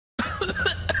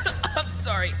I'm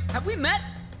sorry. Have we met?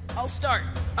 I'll start.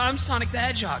 I'm Sonic the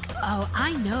Hedgehog. Oh,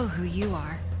 I know who you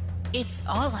are. It's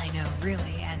all I know,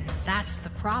 really, and that's the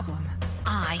problem.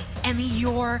 I am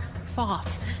your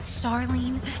fault.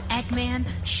 Starling, Eggman,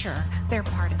 sure, they're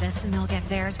part of this and they'll get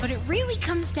theirs, but it really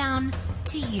comes down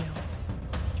to you.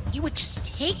 If you had just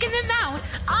taken them out,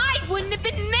 I wouldn't have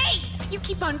been made! You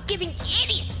keep on giving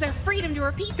idiots their freedom to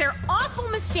repeat their awful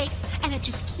mistakes, and it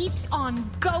just keeps on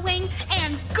going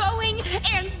and going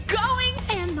and going,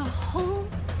 and the whole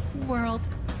world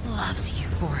loves you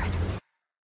for it.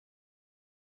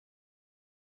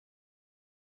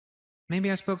 Maybe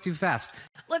I spoke too fast.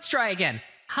 Let's try again.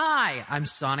 Hi, I'm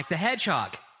Sonic the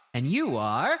Hedgehog. And you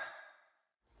are...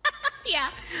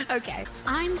 Yeah, okay.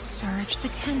 I'm Surge the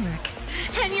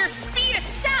Tenric, and your speed of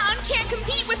sound can't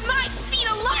compete with my speed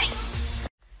of light!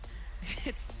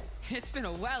 It's been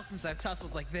a while since I've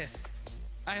tussled like this.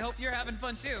 I hope you're having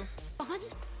fun too. Fun?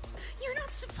 You're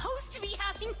not supposed to be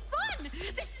having fun!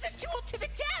 This is a duel to the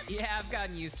death! Yeah, I've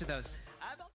gotten used to those.